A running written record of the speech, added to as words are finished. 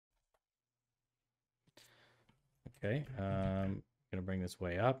Okay, gonna bring this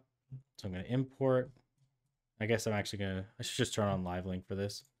way up. So I'm gonna import. I guess I should just turn on live link for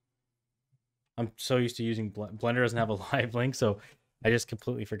this. I'm so used to using Blender doesn't have a live link, so I just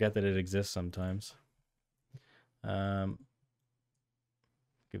completely forget that it exists sometimes. Give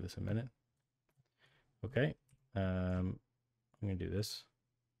this a minute. Okay, I'm gonna do this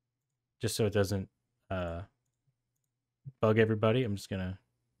just so it doesn't bug everybody. I'm just gonna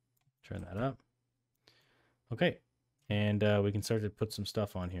turn that up. Okay, and we can start to put some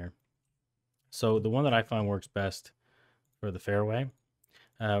stuff on here. So the one that I find works best for the fairway,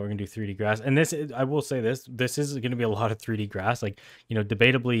 we're gonna do 3D grass. And this, I will say this is gonna be a lot of 3D grass, like, you know,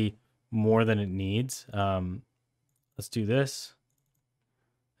 debatably more than it needs. Let's do this,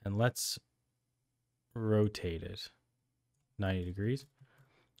 and let's rotate it 90 degrees.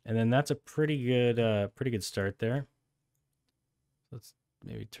 And then that's a pretty good start there. Let's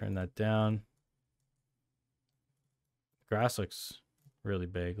maybe turn that down. Grass looks really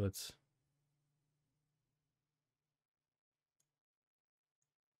big. Let's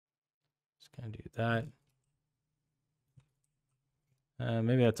just kind of do that.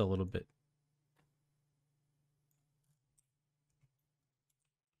 Maybe that's a little bit.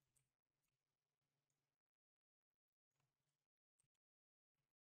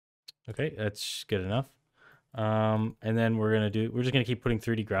 Okay, that's good enough. And then we're just gonna keep putting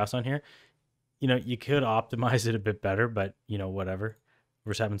 3D grass on here. You know, you could optimize it a bit better, but you know, whatever.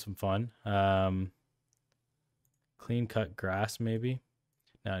 We're just having some fun. Clean cut grass, maybe.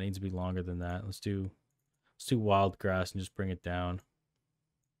 No, it needs to be longer than that. Let's do wild grass and just bring it down.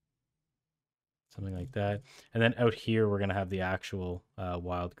 Something like that. And then out here, we're gonna have the actual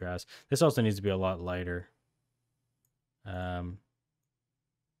wild grass. This also needs to be a lot lighter. Yeah,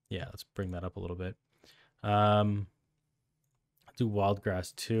 let's bring that up a little bit. Do wild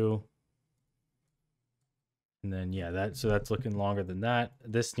grass too. And then yeah, that's looking longer than that.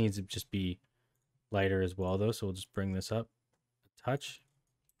 This needs to just be lighter as well though, so we'll just bring this up a touch.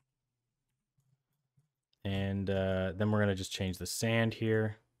 And then we're gonna just change the sand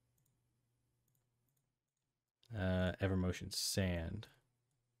here. Evermotion sand.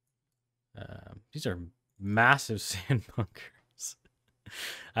 These are massive sand bunkers.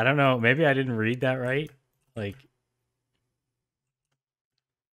 I don't know, maybe I didn't read that right. Like,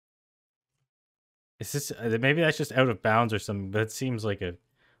 is this maybe that's just out of bounds or something, but it seems like a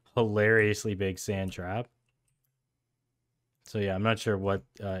hilariously big sand trap. So yeah, I'm not sure what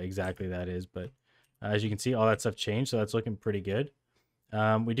exactly that is, but as you can see, all that stuff changed, so that's looking pretty good.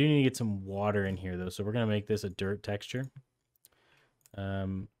 We do need to get some water in here though, so we're gonna make this a dirt texture.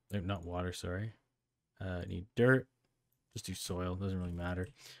 Not water, sorry. Need dirt. Just do soil, doesn't really matter.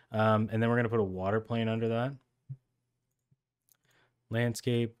 And then we're gonna put a water plane under that.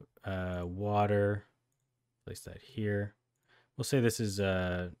 Landscape, water. Place that here. We'll say this is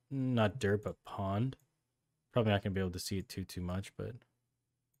not dirt but pond. Probably not gonna be able to see it too much, but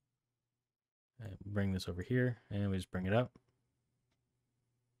bring this over here and we just bring it up.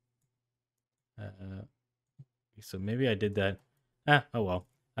 So maybe I did that. Oh well.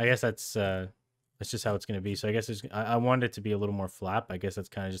 I guess that's just how it's gonna be. So I guess I wanted it to be a little more flat. I guess that's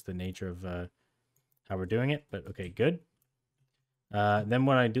kind of just the nature of how we're doing it. But okay, good. Then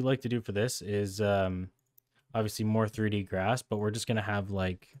what I do like to do for this is obviously more 3D grass, but we're just gonna have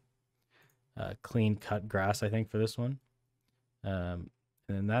like clean cut grass, I think, for this one. And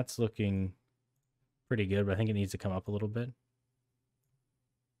that's looking pretty good, but I think it needs to come up a little bit.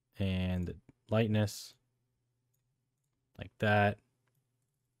 And lightness, like that.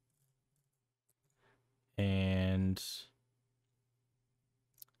 And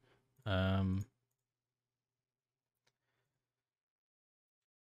I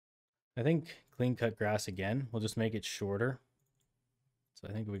think clean cut grass again. We'll just make it shorter. So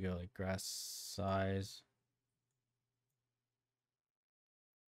I think we go like grass size.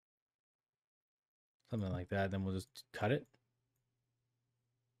 Something like that. Then we'll just cut it.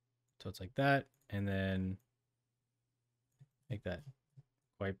 So it's like that. And then make that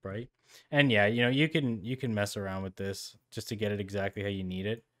quite bright. And yeah, you know, you can mess around with this just to get it exactly how you need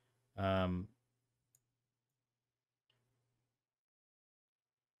it.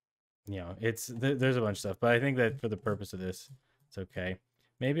 You know, there's a bunch of stuff, but I think that for the purpose of this, it's okay.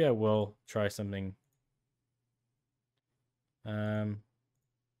 Maybe I will try something. Clean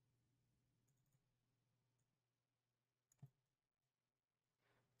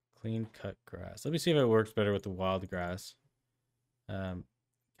cut grass. Let me see if it works better with the wild grass.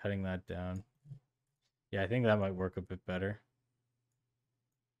 Cutting that down. Yeah, I think that might work a bit better.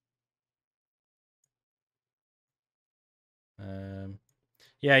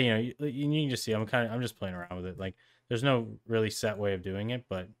 Yeah, you can just see I'm just playing around with it. Like there's no really set way of doing it,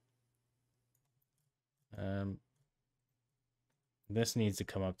 but um this needs to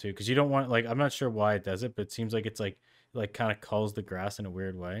come up too because you don't want like I'm not sure why it does it, but it seems like it's like kind of culls the grass in a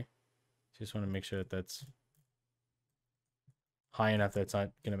weird way. Just want to make sure that that's high enough that it's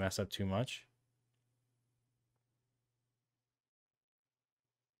not going to mess up too much.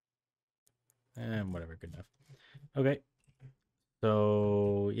 And whatever, good enough. Okay.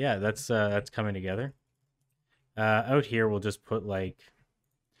 So yeah, that's coming together. Out here we'll just put like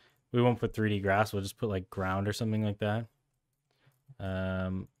we won't put 3D grass, we'll just put like ground or something like that.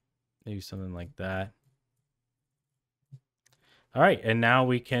 Maybe something like that. All right, and now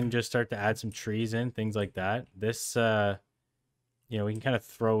we can just start to add some trees in, things like that. This we can kind of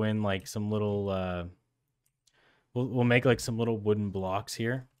throw in like some little we'll make like some little wooden blocks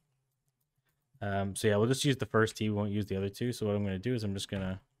here. So yeah, we'll just use the first tee, we won't use the other two. So what I'm going to do is I'm just going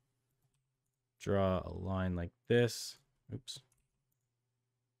to draw a line like this. Oops.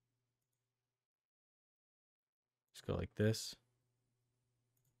 Just go like this.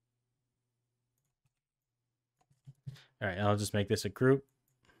 All right, I'll just make this a group.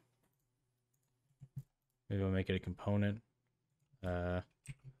 Maybe we'll make it a component.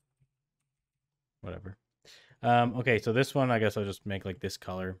 Whatever. Okay, so this one, I guess I'll just make like this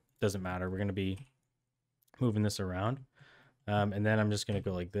color. Doesn't matter. We're going to be moving this around. And then I'm just going to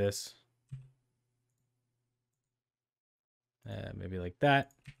go like this. Maybe like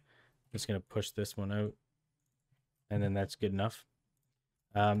that. Just going to push this one out. And then that's good enough.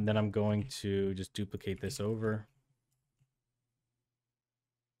 Then I'm going to just duplicate this over.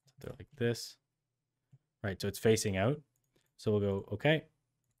 They're like this. Right, so it's facing out. So we'll go, okay.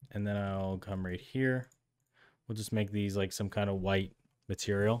 And then I'll come right here. We'll just make these like some kind of white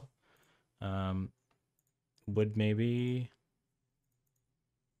material. Wood maybe.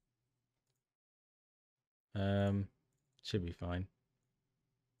 Should be fine.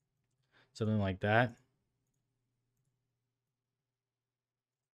 Something like that.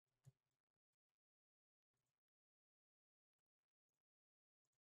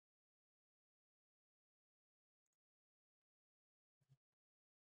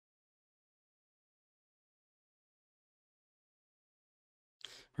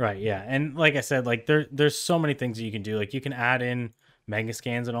 Right, yeah. And like I said, like there's so many things that you can do. Like you can add in mega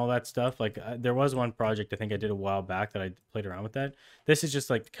scans and all that stuff. Like there was one project I think I did a while back that I played around with that. This is just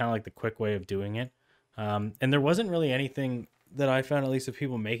like kind of like the quick way of doing it. And there wasn't really anything that I found, at least, of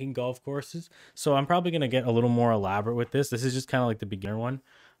people making golf courses. So I'm probably going to get a little more elaborate with this. This is just kind of like the beginner one.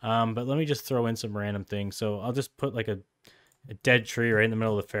 But let me just throw in some random things. So I'll just put like a dead tree right in the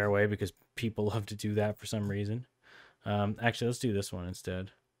middle of the fairway because people love to do that for some reason. Actually, let's do this one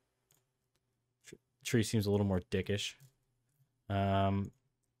instead. Tree seems a little more dickish.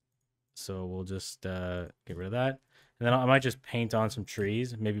 So we'll just get rid of that. And then I might just paint on some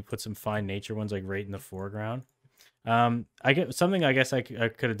trees, maybe put some fine nature ones like right in the foreground. I get something I guess I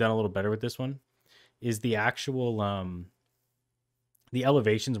could have done a little better with this one is the actual the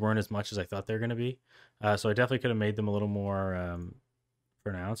elevations weren't as much as I thought they were going to be. So I definitely could have made them a little more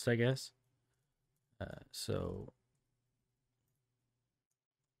pronounced, I guess. So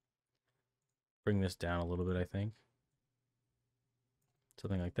bring this down a little bit, I think.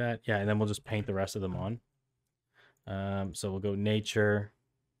 Something like that. Yeah, and then we'll just paint the rest of them on. So we'll go nature.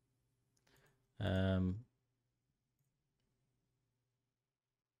 We'll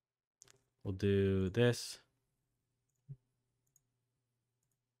do this.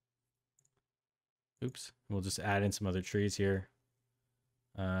 Oops. We'll just add in some other trees here.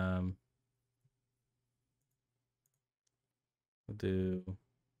 We'll do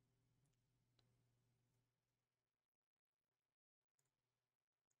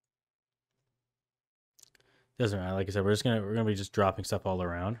doesn't matter. Like I said, we're gonna be just dropping stuff all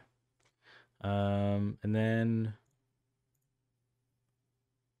around. And then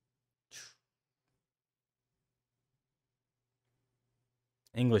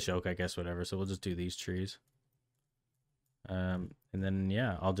English oak, I guess, whatever. So we'll just do these trees. And then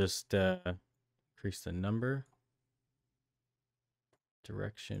yeah, I'll just increase the number,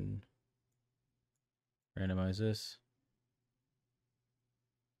 direction, randomize this.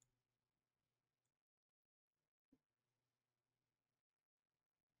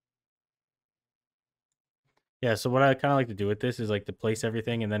 Yeah, so what I kind of like to do with this is like to place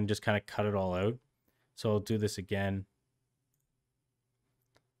everything and then just kind of cut it all out. So I'll do this again.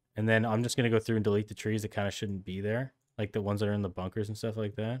 And then I'm just going to go through and delete the trees that kind of shouldn't be there. Like the ones that are in the bunkers and stuff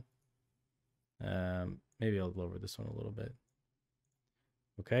like that. Maybe I'll lower this one a little bit.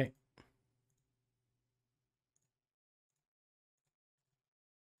 Okay.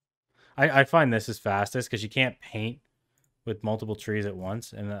 I find this is fastest because you can't paint with multiple trees at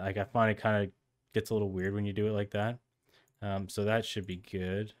once, and like I find it kind of gets a little weird when you do it like that. So that should be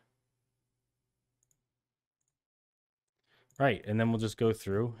good. Right, and then we'll just go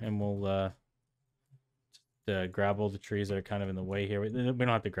through and we'll grab all the trees that are kind of in the way here. We don't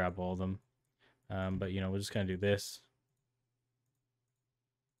have to grab all of them, but you know, we'll just kind of do this.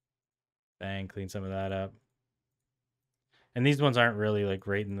 Bang, clean some of that up. And these ones aren't really like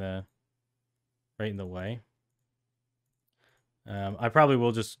right in the way. I probably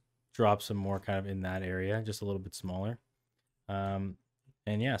will just drop some more kind of in that area, just a little bit smaller. And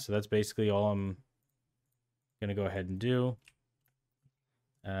yeah, so that's basically all I'm gonna go ahead and do.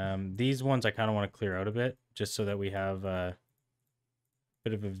 These ones I kind of want to clear out a bit, just so that we have a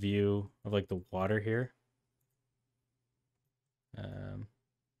bit of a view of like the water here.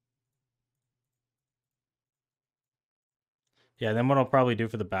 Yeah, then what I'll probably do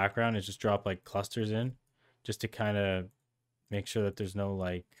for the background is just drop like clusters in, just to kind of make sure that there's no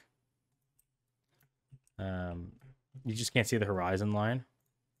like, you just can't see the horizon line.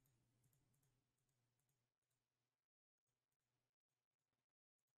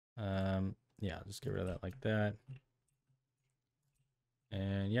 Yeah, I'll just get rid of that like that.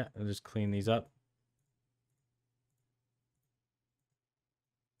 And yeah, I'll just clean these up.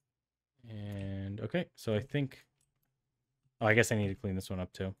 And okay, so I think, oh, I guess I need to clean this one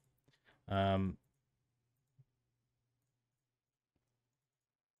up too.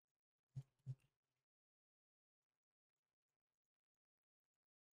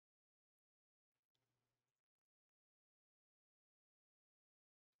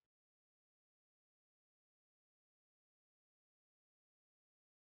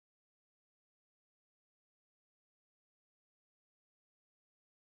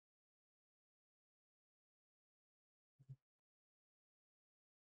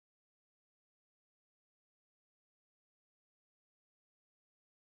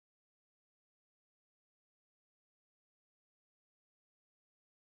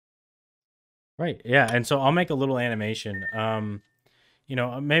 Right, yeah, and so I'll make a little animation. You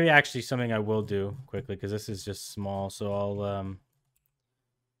know, maybe actually something I will do quickly because this is just small. So I'll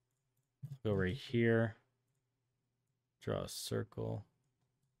go right here, draw a circle.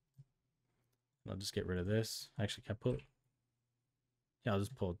 I'll just get rid of this. Actually, can I pull it? Yeah, I'll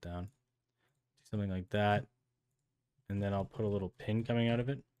just pull it down. Something like that. And then I'll put a little pin coming out of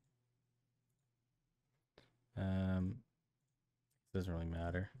it. Doesn't really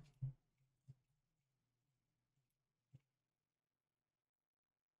matter.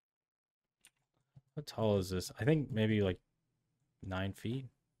 How tall is this? I think maybe like 9 feet.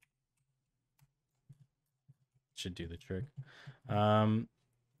 Should do the trick.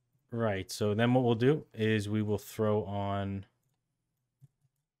 Right. So then what we'll do is we will throw on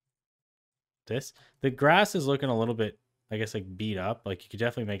this. The grass is looking a little bit, I guess, like beat up. Like you could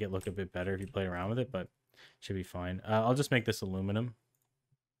definitely make it look a bit better if you play around with it, but it should be fine. I'll just make this aluminum.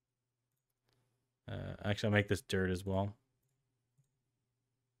 Actually, I'll make this dirt as well.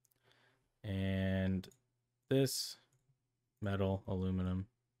 And this metal, aluminum.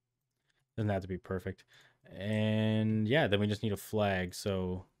 Doesn't have to be perfect. And yeah, then we just need a flag.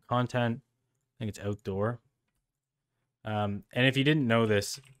 So content, I think it's outdoor. And if you didn't know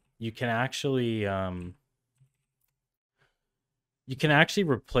this, you can actually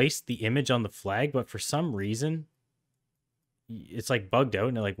replace the image on the flag, but for some reason it's like bugged out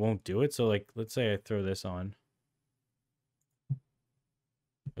and it like won't do it. So like let's say I throw this on.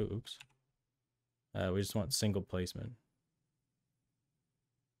 Oh, oops. We just want single placement.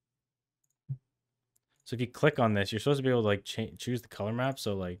 So if you click on this, you're supposed to be able to like choose the color map.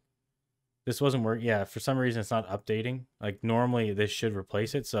 So like this wasn't working. Yeah, for some reason it's not updating. Like normally this should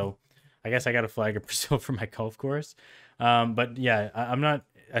replace it. So I guess I got to flag a Brazil for my golf course. But yeah, I'm not.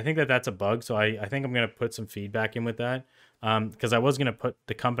 I think that that's a bug. So I think I'm gonna put some feedback in with that. Because I was gonna put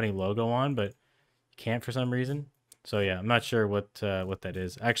the company logo on, but can't for some reason. So yeah, I'm not sure what that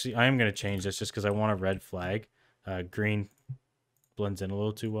is. Actually, I am gonna change this just because I want a red flag. Green blends in a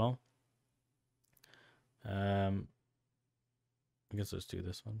little too well. I guess let's do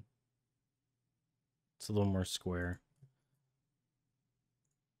this one. It's a little more square.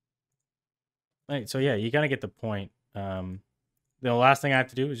 Right, so yeah, you gotta get the point. The last thing I have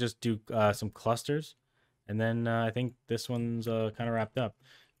to do is just do some clusters, and then I think this one's kind of wrapped up.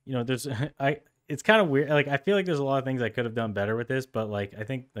 You know, there's it's kind of weird. Like I feel like there's a lot of things I could have done better with this, but like I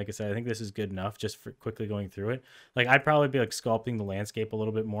think, like I said, I think this is good enough just for quickly going through it. Like I'd probably be like sculpting the landscape a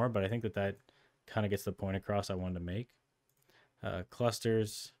little bit more, but I think that kind of gets the point across I wanted to make.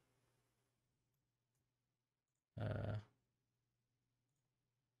 Clusters.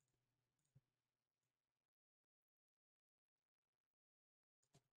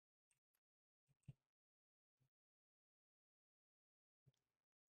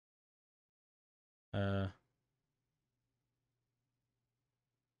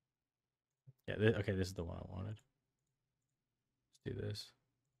 Yeah, okay, this is the one I wanted. Let's do this.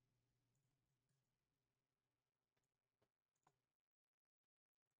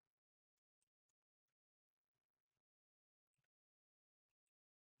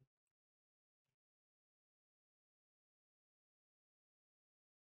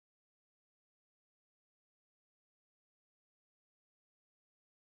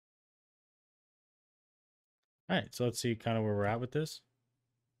 All right, so let's see kind of where we're at with this.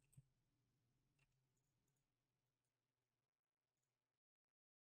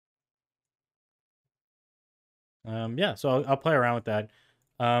 Yeah, so I'll play around with that.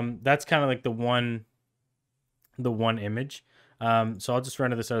 That's kind of like the one image. So I'll just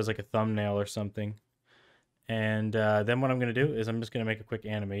render this out as like a thumbnail or something. And then what I'm going to do is I'm just going to make a quick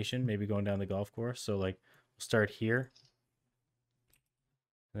animation, maybe going down the golf course. So like we'll start here.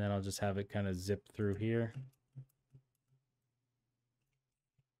 And then I'll just have it kind of zip through here.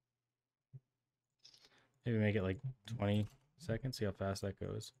 Maybe make it like 20 seconds, see how fast that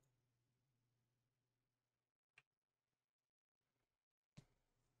goes.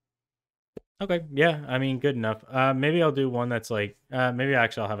 Okay, yeah, I mean, good enough. Maybe I'll do one that's like, maybe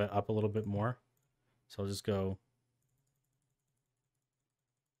actually I'll have it up a little bit more. So I'll just go.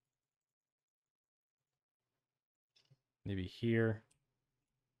 Maybe here.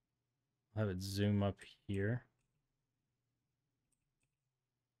 I'll have it zoom up here.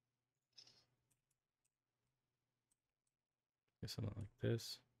 Something like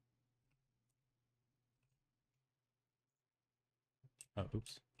this. Oh,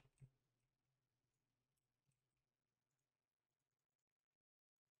 oops.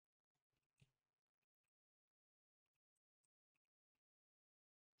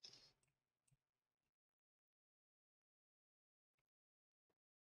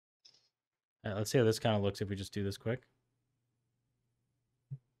 Let's see how this kind of looks if we just do this quick.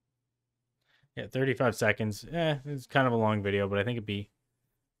 Yeah, 35 seconds. It's kind of a long video, but I think it'd be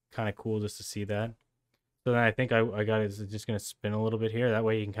kind of cool just to see that. So then I think I got it just going to spin a little bit here. That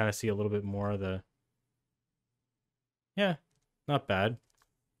way you can kind of see a little bit more of the... Yeah, not bad.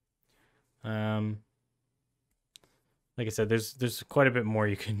 Like I said, there's quite a bit more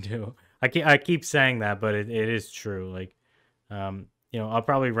you can do. I keep saying that, but it is true. Like, you know, I'll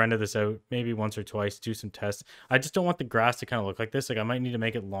probably render this out maybe once or twice, do some tests. I just don't want the grass to kind of look like this. Like, I might need to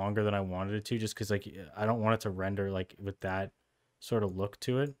make it longer than I wanted it to, just because like I don't want it to render like with that sort of look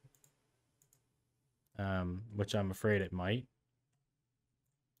to it. Which I'm afraid it might.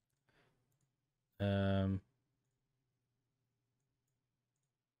 Right,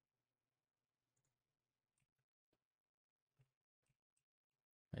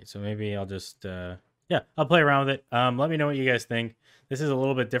 so maybe I'll just yeah, I'll play around with it. Let me know what you guys think. This is a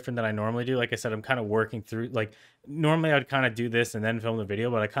little bit different than I normally do. Like I said, I'm kind of working through, like, normally I'd kind of do this and then film the video,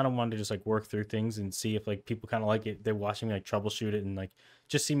 but I kind of wanted to just like work through things and see if like people kind of like it. They're watching me like troubleshoot it and like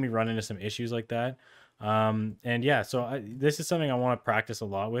just see me run into some issues like that. And yeah, so this is something I want to practice a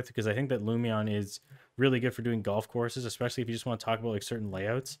lot with, because I think that Lumion is really good for doing golf courses, especially if you just want to talk about like certain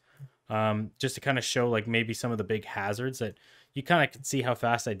layouts. Just to kind of show like maybe some of the big hazards that you kind of could see how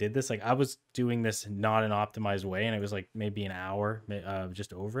fast I did this. Like I was doing this not an optimized way, and it was like maybe an hour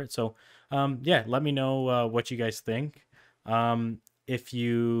just over it. So yeah, let me know what you guys think. If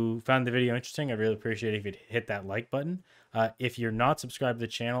you found the video interesting, I'd really appreciate it if you'd hit that like button. If you're not subscribed to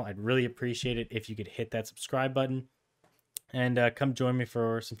the channel, I'd really appreciate it if you could hit that subscribe button, and come join me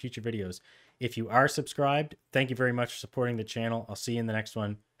for some future videos. If you are subscribed, thank you very much for supporting the channel. I'll see you in the next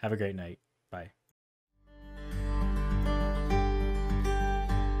one. Have a great night. Bye.